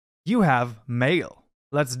You have mail.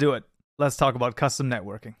 Let's do it. Let's talk about custom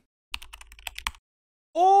networking.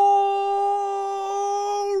 Alright,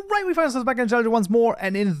 we find ourselves back in Kaupenjoe once more,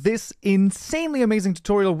 and in this insanely amazing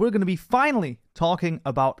tutorial, we're going to be finally talking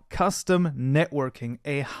about custom networking,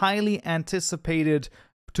 a highly anticipated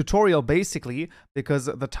tutorial basically, because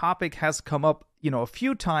the topic has come up, a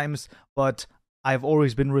few times, but I've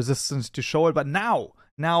always been resistant to show it. But now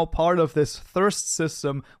part of this thirst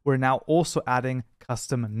system, we're now also adding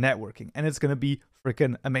custom networking, and it's going to be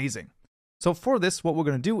freaking amazing. So for this, what we're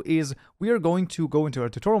going to do is we are going to go into our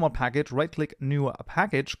tutorial mod package, right-click new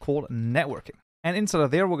package called networking. And inside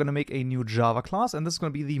of there, we're going to make a new Java class, and this is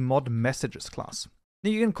going to be the ModMessages class.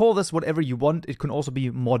 Now you can call this whatever you want. It can also be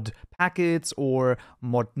mod packets or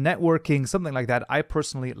mod networking, something like that. I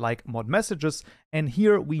personally like ModMessages, and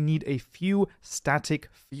here we need a few static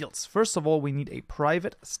fields. First of all, we need a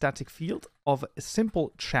private static field of a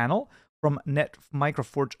simple channel from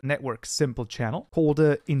Microforge Network simple channel called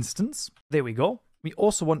instance. There we go. We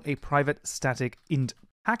also want a private static int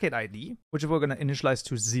packet ID, which we're going to initialize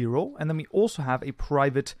to 0. And then we also have a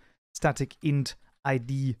private static int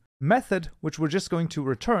ID method, which we're just going to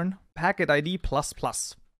return packet ID ++.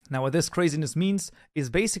 Now, what this craziness means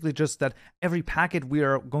is basically just that every packet we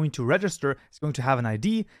are going to register is going to have an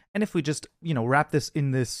ID. And if we just, wrap this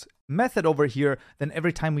in this method over here, then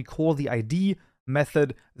every time we call the ID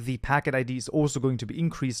method, the packet ID is also going to be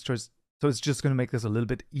increased, so it's just going to make this a little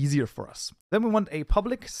bit easier for us. Then we want a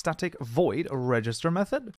public static void register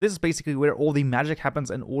method. This is basically where all the magic happens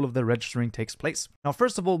and all of the registering takes place. Now,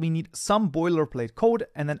 first of all, we need some boilerplate code,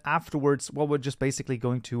 and then afterwards, we're just basically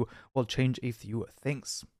going to, change a few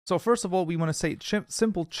things. So first of all, we want to say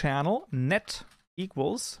simple channel net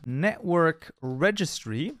equals network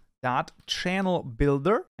registry dot channel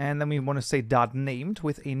builder, and then we want to say dot named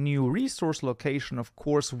with a new resource location, of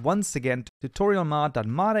course, once again tutorial mod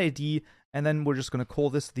id, and then we're just going to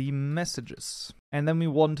call this the messages. And then we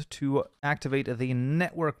want to activate the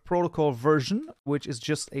network protocol version, which is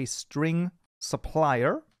just a string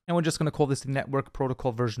supplier. And we're just going to call this the network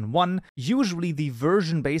protocol version 1. Usually the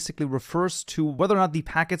version basically refers to whether or not the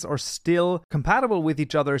packets are still compatible with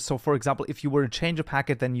each other. So for example, if you were to change a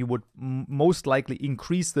packet, then you would most likely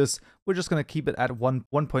increase this. We're just going to keep it at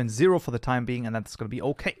 1.0 for the time being, and that's going to be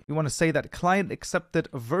okay. We want to say that client accepted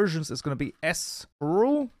versions is going to be s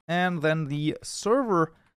true, and then the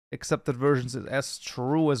server accepted versions is s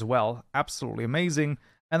true as well. Absolutely amazing.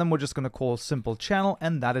 And then we're just going to call simple channel,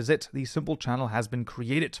 and that is it. The simple channel has been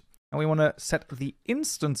created. And we want to set the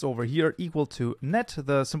instance over here equal to net,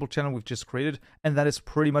 the simple channel we've just created, and that is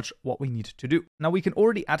pretty much what we need to do. Now we can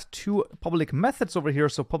already add two public methods over here.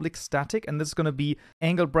 So public static, and this is going to be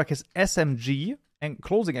angle brackets smg and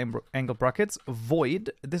closing angle brackets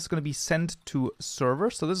void. This is going to be sent to server.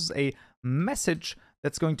 So this is a message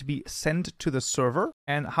that's going to be sent to the server.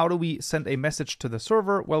 And how do we send a message to the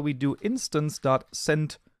server? Well, we do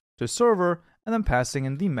instance.send to server and then passing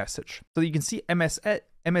in the message. So you can see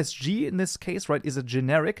MSG in this case, right, is a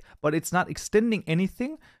generic, but it's not extending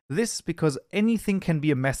anything. This is because anything can be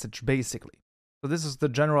a message, basically. So this is the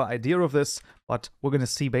general idea of this, but we're going to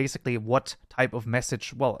see basically what type of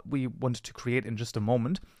message, we want to create in just a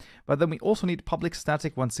moment. But then we also need public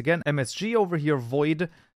static, once again, MSG over here, void,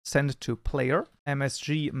 send to player,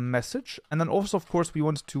 MSG message. And then also, of course, we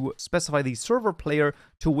want to specify the server player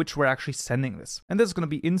to which we're actually sending this. And this is going to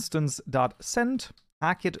be instance.send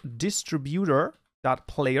packet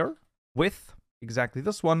distributor.player with exactly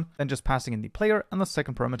this one, then just passing in the player, and the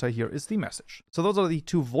second parameter here is the message. So those are the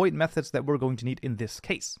two void methods that we're going to need in this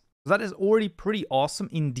case. So that is already pretty awesome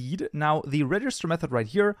indeed. Now the register method right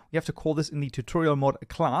here, we have to call this in the tutorial mod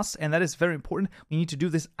class, and that is very important. We need to do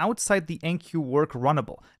this outside the enqueue work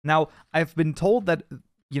runnable. Now I've been told that,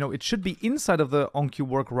 it should be inside of the enqueue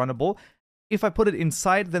work runnable. If I put it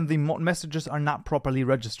inside, then the messages are not properly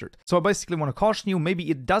registered. So I basically want to caution you, maybe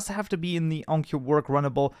it does have to be in the enqueue work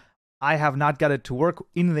runnable. I have not got it to work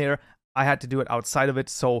in there. I had to do it outside of it,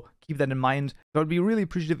 so keep that in mind. I would be really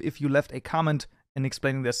appreciative if you left a comment and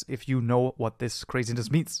explaining this if you know what this craziness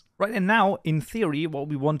means. Right, and now, in theory, what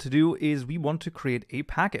we want to do is we want to create a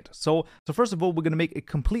packet. So first of all, we're going to make a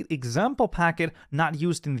complete example packet not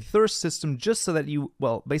used in the thirst system, just so that you,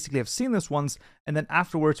 basically have seen this once, and then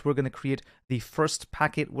afterwards, we're going to create the first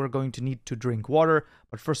packet we're going to need to drink water.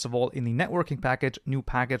 But first of all, in the networking package, new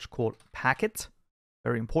package called packet.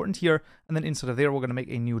 Very important here. And then inside of there, we're going to make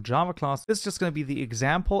a new Java class. This is just going to be the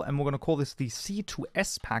example, and we're going to call this the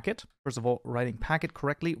C2S packet. First of all, writing packet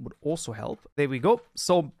correctly would also help. There we go.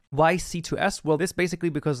 So why C2S? Well, this basically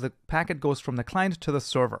because the packet goes from the client to the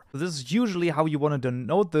server. So this is usually how you want to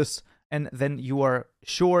denote this. and then you are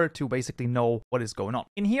sure to basically know what is going on.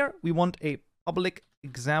 In here, we want a public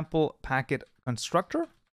example packet constructor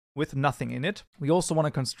with nothing in it. We also want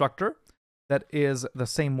a constructor that is the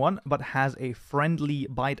same one, but has a friendly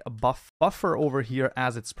byte buffer over here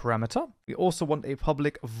as its parameter. We also want a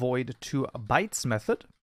public void to bytes method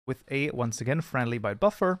with a, once again, friendly byte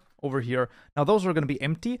buffer over here. Now those are going to be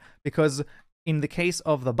empty because in the case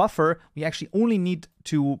of the buffer, we actually only need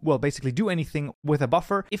to, well, basically do anything with a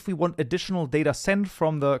buffer. If we want additional data sent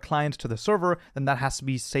from the client to the server, then that has to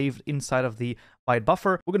be saved inside of the byte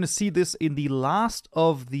buffer. We're going to see this in the last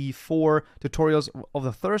of the 4 tutorials of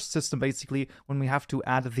the thirst system, basically, when we have to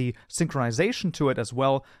add the synchronization to it as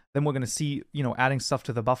well. Then we're going to see, adding stuff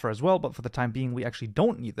to the buffer as well. But for the time being, we actually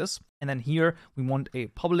don't need this. And then here we want a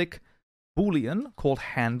public Boolean called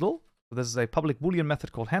handle. So this is a public Boolean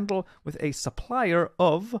method called handle with a supplier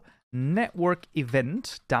of network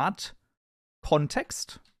event dot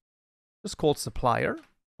context, just called supplier.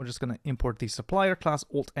 We're just going to import the supplier class,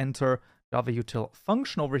 alt enter Java util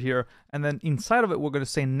function over here, and then inside of it we're going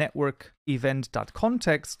to say network event dot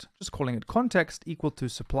context, just calling it context equal to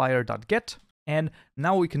supplier dot get. And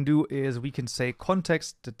now what we can do is we can say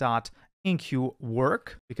context dot enqueue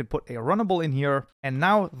work. We could put a runnable in here. And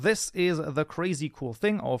now this is the crazy cool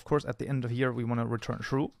thing. Oh, of course, at the end of here, we want to return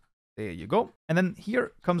true. There you go. And then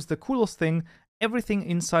here comes the coolest thing. Everything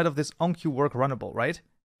inside of this enqueue work runnable, right?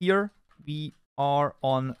 Here we are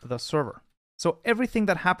on the server. So everything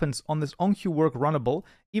that happens on this enqueue work runnable,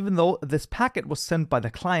 even though this packet was sent by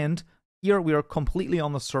the client, here we are completely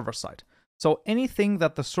on the server side. So anything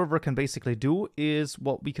that the server can basically do is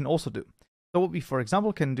what we can also do. So what we, for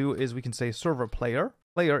example, can do is we can say server player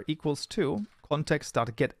equals to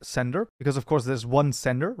context.getSender, because of course there's one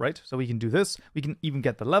sender, right? So we can do this. We can even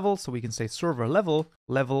get the level. So we can say server level,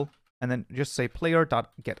 and then just say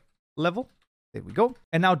player.getLevel. There we go.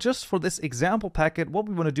 And now just for this example packet, what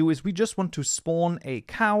we want to do is we just want to spawn a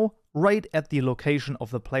cow right at the location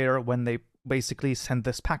of the player when they basically send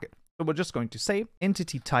this packet. So we're just going to say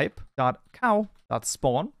entity type.cow.spawn,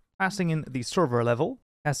 passing in the server level,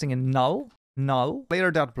 passing in null,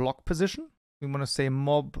 player.block position. We want to say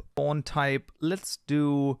mob spawn type. Let's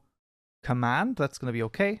do command. That's going to be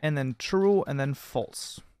okay. And then true and then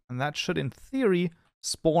false. And that should, in theory,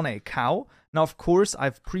 spawn a cow. Now, of course,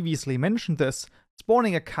 I've previously mentioned this.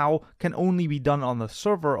 Spawning a cow can only be done on the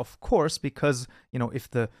server, of course, because, if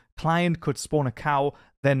the client could spawn a cow,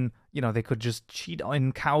 then, they could just cheat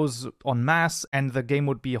in cows en masse and the game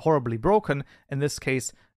would be horribly broken. In this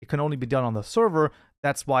case, it can only be done on the server.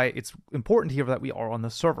 That's why it's important here that we are on the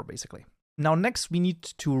server, basically. Now, next, we need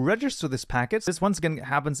to register this packet. This, once again,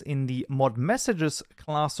 happens in the ModMessages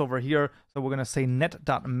class over here. So we're going to say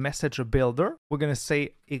net.messageBuilder. We're going to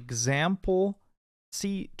say example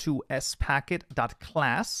C2S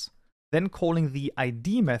packet.class, then calling the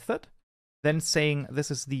ID method, then saying this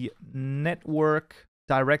is the network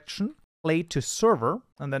direction, play to server,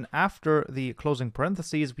 and then after the closing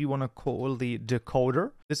parentheses, we want to call the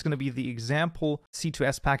decoder. This is going to be the example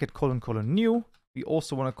C2S packet : new. We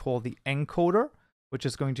also want to call the encoder, which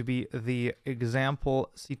is going to be the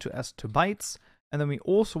example C2S to bytes. And then we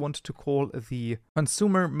also want to call the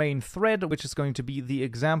consumer main thread, which is going to be the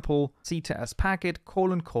example C2S packet :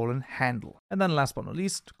 handle. And then last but not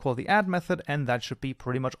least, call the add method, and that should be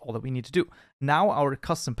pretty much all that we need to do. Now our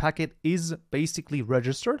custom packet is basically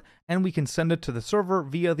registered, and we can send it to the server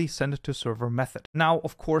via the send to server method. Now,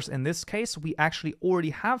 of course, in this case, we actually already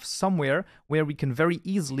have somewhere where we can very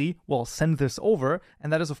easily, send this over,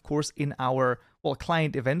 and that is, of course, in our,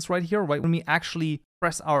 client events right here, right? When we actually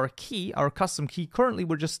press our key, our custom key. Currently,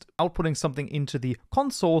 we're just outputting something into the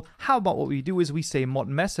console. How about what we do is we say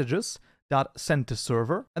ModMessages.send to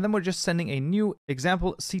server, and then we're just sending a new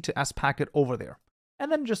example C2S packet over there,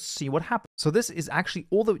 and then just see what happens. So this is actually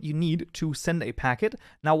all that you need to send a packet.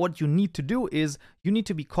 Now, what you need to do is you need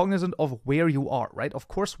to be cognizant of where you are, right? Of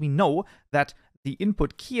course, we know that the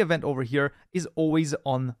input key event over here is always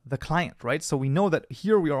on the client, right? So we know that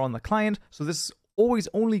here we are on the client. So this always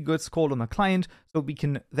only gets called on the client, so we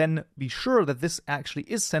can then be sure that this actually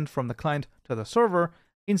is sent from the client to the server.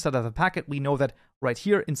 Inside of the packet, we know that right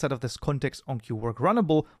here, inside of this context enqueue work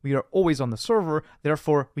runnable, we are always on the server,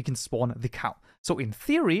 therefore we can spawn the cow. So in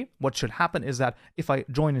theory, what should happen is that if I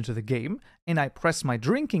join into the game and I press my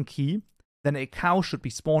drinking key, then a cow should be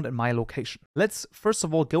spawned at my location. Let's first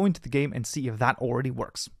of all go into the game and see if that already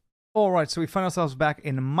works. Alright, so we find ourselves back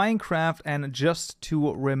in Minecraft, and just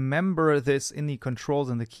to remember this in the controls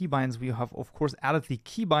and the keybinds, we have of course added the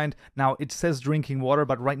keybind. Now it says drinking water,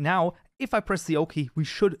 but right now, if I press the O key, we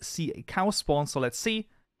should see a cow spawn. So let's see.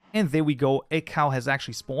 And there we go, a cow has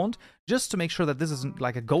actually spawned. Just to make sure that this isn't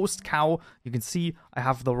like a ghost cow, you can see I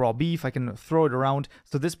have the raw beef, I can throw it around.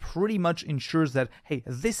 So this pretty much ensures that, hey,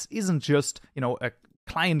 this isn't just, you know, a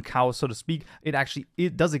client cow, so to speak.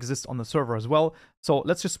 It does exist on the server as well. So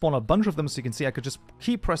let's just spawn a bunch of them. So you can see I could just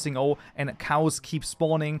keep pressing O and cows keep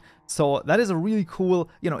spawning. So that is a really cool,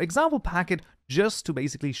 you know, example packet just to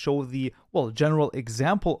basically show the, well, general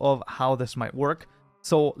example of how this might work.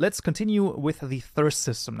 So let's continue with the thirst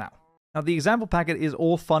system now. Now, the example packet is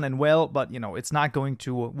all fun and well, but, you know, it's not going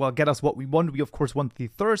to, well, get us what we want. We, of course, want the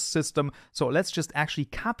thirst system. So let's just actually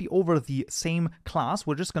copy over the same class.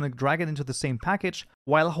 We're just going to drag it into the same package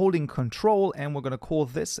while holding control, and we're going to call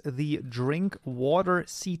this the drink water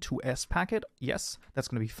C2S packet. Yes, that's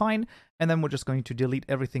going to be fine. And then we're just going to delete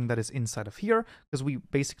everything that is inside of here because we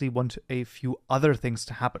basically want a few other things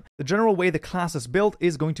to happen. The general way the class is built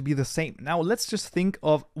is going to be the same. Now let's just think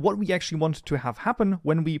of what we actually want to have happen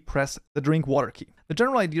when we press the drink water key. The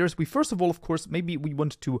general idea is we first of all, of course, maybe we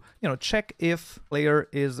want to, you know, check if player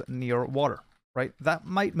is near water. Right? That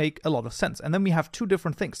might make a lot of sense. And then we have two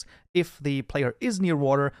different things. If the player is near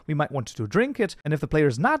water, we might want to drink it. And if the player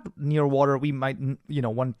is not near water, we might, you know,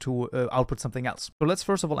 want to output something else. So let's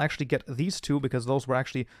first of all actually get these two because those were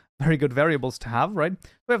actually very good variables to have, right?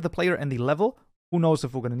 We have the player and the level. Who knows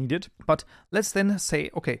if we're going to need it. But let's then say,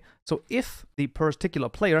 okay, so if the particular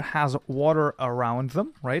player has water around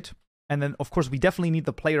them, right? And then, of course, we definitely need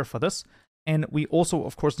the player for this. And we also,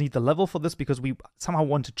 of course, need the level for this because we somehow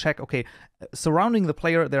want to check, okay, surrounding the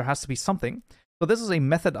player, there has to be something. So this is a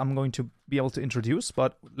method I'm going to be able to introduce,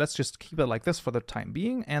 but let's just keep it like this for the time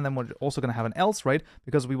being. And then we're also going to have an else, right?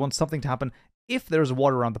 Because we want something to happen if there's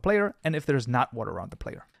water around the player and if there's not water around the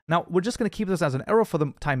player. Now, we're just going to keep this as an error for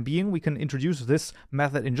the time being. We can introduce this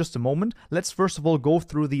method in just a moment. Let's first of all go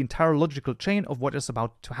through the entire logical chain of what is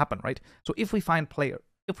about to happen, right? So if we find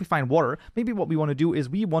water, maybe what we want to do is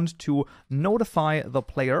we want to notify the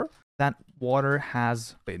player that water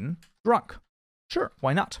has been drunk. Sure,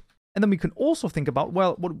 why not? And then we can also think about,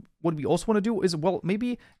 well, what we also want to do is, well,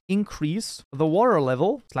 maybe increase the water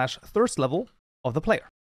level / thirst level of the player.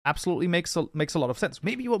 Absolutely makes a lot of sense.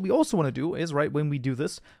 Maybe what we also want to do is, right, when we do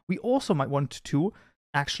this, we also might want to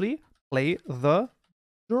actually play the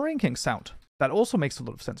drinking sound. That also makes a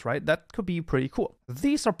lot of sense, right? That could be pretty cool.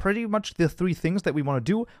 These are pretty much the three things that we want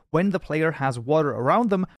to do when the player has water around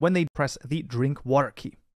them when they press the drink water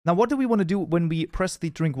key. Now, what do we want to do when we press the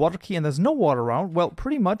drink water key and there's no water around? Well,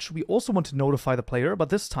 pretty much we also want to notify the player, but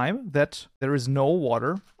this time that there is no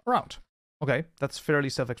water around. Okay, that's fairly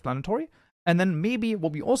self-explanatory. And then maybe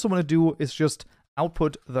what we also want to do is just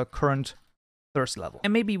output the current thirst level.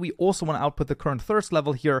 And maybe we also want to output the current thirst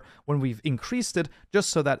level here when we've increased it, just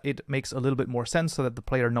so that it makes a little bit more sense, so that the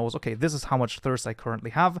player knows, okay, this is how much thirst I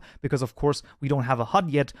currently have, because of course we don't have a HUD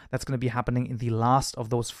yet. That's going to be happening in the last of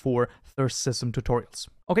those 4 thirst system tutorials.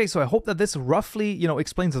 Okay, so I hope that this roughly,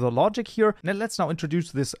 explains the logic here. And let's now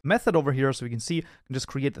introduce this method over here so we can see, I can just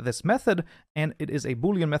create this method, and it is a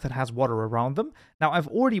Boolean method, has water around them. Now, I've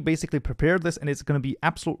already basically prepared this, and it's going to be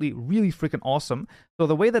absolutely really freaking awesome. So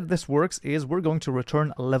the way that this works is we're going to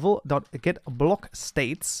return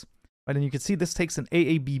level.getBlockStates, right? And you can see this takes an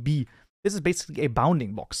AABB. This is basically a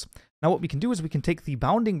bounding box. Now what we can do is we can take the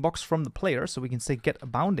bounding box from the player, so we can say get a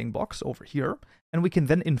bounding box over here, and we can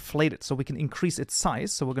then inflate it, so we can increase its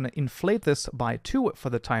size. So we're going to inflate this by 2 for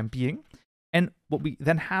the time being. And what we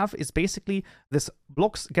then have is basically this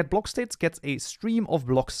get block states gets a stream of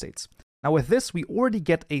block states. Now with this, we already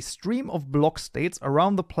get a stream of block states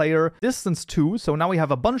around the player distance 2. So now we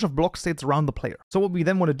have a bunch of block states around the player. So what we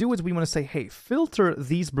then want to do is we want to say, hey, filter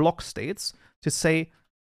these block states to say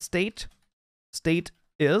state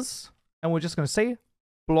is, and we're just going to say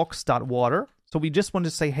blocks.water. So we just want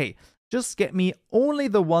to say, hey, just get me only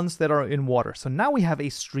the ones that are in water. So now we have a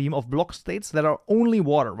stream of block states that are only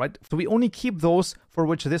water, right? So we only keep those for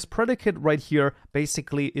which this predicate right here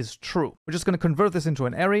basically is true. We're just going to convert this into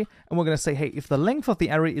an array, and we're going to say, hey, if the length of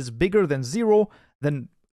the array is bigger than 0, then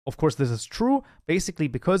of course this is true, basically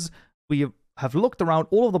because we have looked around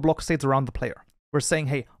all of the block states around the player. We're saying,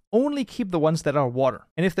 hey, only keep the ones that are water.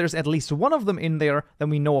 And if there's at least one of them in there, then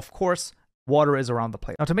we know, of course, water is around the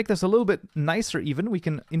player. Now, to make this a little bit nicer even, we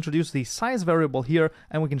can introduce the size variable here,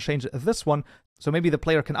 and we can change this one. So maybe the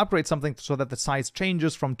player can upgrade something so that the size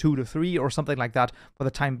changes from 2 to 3 or something like that. For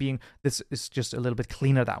the time being, this is just a little bit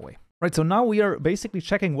cleaner that way. Right, so now we are basically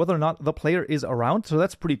checking whether or not the player is around. So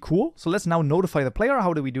that's pretty cool. So let's now notify the player.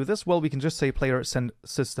 How do we do this? Well, we can just say player send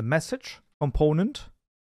system message component.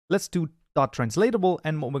 Let's do .translatable,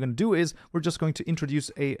 and what we're going to do is we're just going to introduce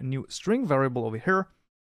a new string variable over here.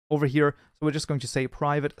 So we're just going to say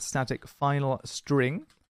private static final string,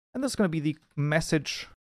 And this is going to be the message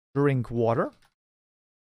drink water.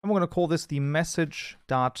 And we're going to call this the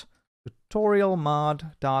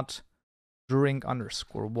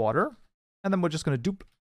message.tutorialmod.drink_water. And then we're just going to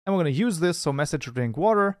and we're going to use this, so message drink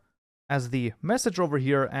water, as the message over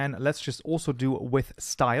here. And let's just also do with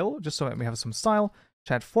style, just so that we have some style,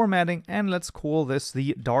 chat formatting, and let's call this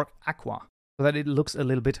the dark aqua, so that it looks a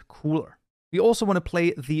little bit cooler. We also want to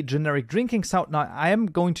play the generic drinking sound. Now, I am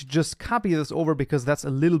going to just copy this over because that's a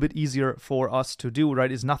little bit easier for us to do,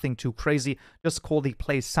 right? It's nothing too crazy. Just call the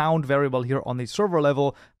play sound variable here on the server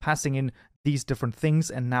level, passing in these different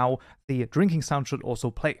things, and now the drinking sound should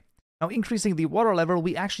also play. Now, increasing the water level,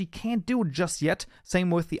 we actually can't do just yet. Same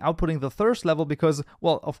with the outputting the thirst level because,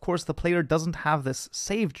 well, of course, the player doesn't have this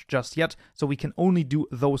saved just yet, so we can only do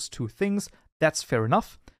those two things. That's fair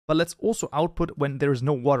enough. But let's also output when there is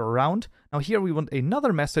no water around. Now here we want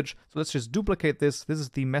another message, so let's just duplicate this. This is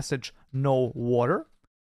the message no water,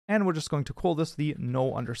 and we're just going to call this the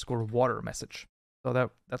no_water message. So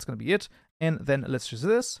that's going to be it. And then let's use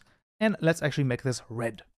this, and let's actually make this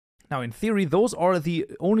red. Now, in theory, those are the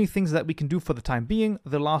only things that we can do for the time being.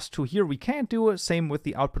 The last two here we can't do. Same with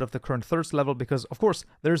the output of the current thirst level, because, of course,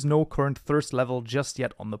 there's no current thirst level just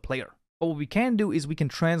yet on the player. But what we can do is we can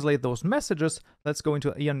translate those messages. Let's go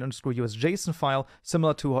into en_us JSON file,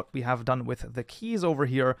 similar to what we have done with the keys over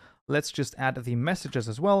here. Let's just add the messages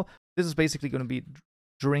as well. This is basically going to be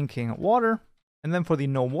drinking water. And then for the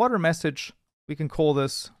no water message, we can call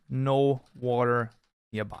this no water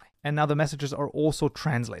nearby. And now the messages are also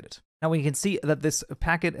translated. Now we can see that this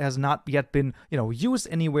packet has not yet been, used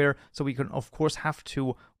anywhere. So we can, of course, have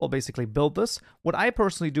to, well, basically build this. What I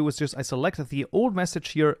personally do is just I select the old message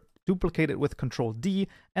here, duplicate it with Control-D,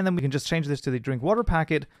 and then we can just change this to the drink water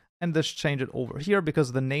packet and just change it over here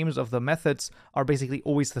because the names of the methods are basically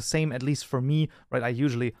always the same, at least for me, right? We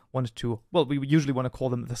usually want to call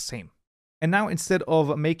them the same. And now instead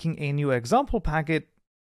of making a new example packet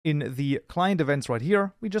in the client events right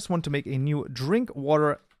here, we just want to make a new drink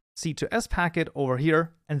water C2S packet over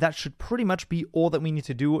here, and that should pretty much be all that we need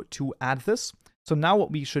to do to add this. So now what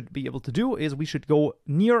we should be able to do is we should go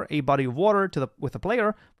near a body of water with the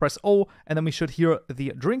player, press O, and then we should hear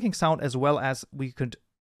the drinking sound, as well as we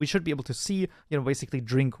should be able to see, basically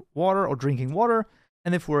drink water or drinking water.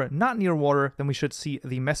 And if we're not near water, then we should see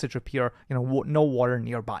the message appear, no water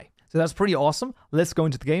nearby. So that's pretty awesome. Let's go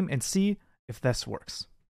into the game and see if this works.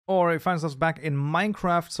 Alright, finds us back in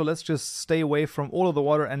Minecraft, so let's just stay away from all of the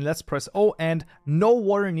water and let's press O, and no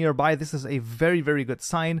water nearby. This is a very, very good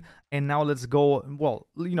sign. And now let's go, well,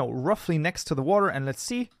 roughly next to the water, and let's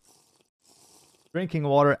see. Drinking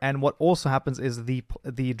water, and what also happens is the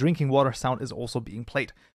drinking water sound is also being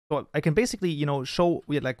played. So I can basically, show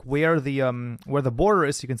like where the border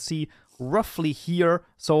is. You can see roughly here.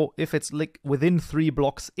 So if it's like within 3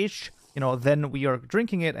 blocks-ish, then we are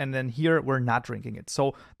drinking it, and then here we're not drinking it.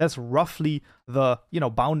 So that's roughly the,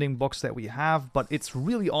 bounding box that we have, but it's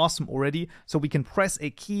really awesome already. So we can press a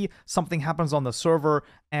key, something happens on the server,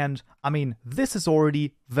 and I mean, this is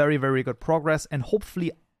already very, very good progress, and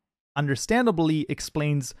hopefully understandably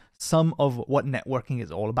explains some of what networking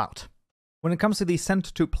is all about. When it comes to the send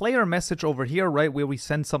to player message over here, right, where we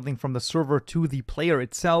send something from the server to the player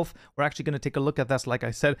itself, we're actually going to take a look at this, like I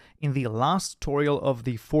said, in the last tutorial of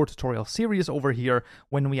the 4 tutorial series over here,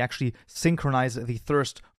 when we actually synchronize the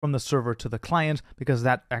thirst from the server to the client, because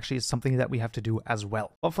that actually is something that we have to do as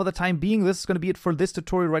well. But for the time being, this is going to be it for this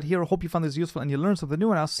tutorial right here. I hope you found this useful and you learned something new,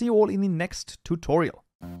 and I'll see you all in the next tutorial.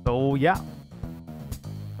 So yeah.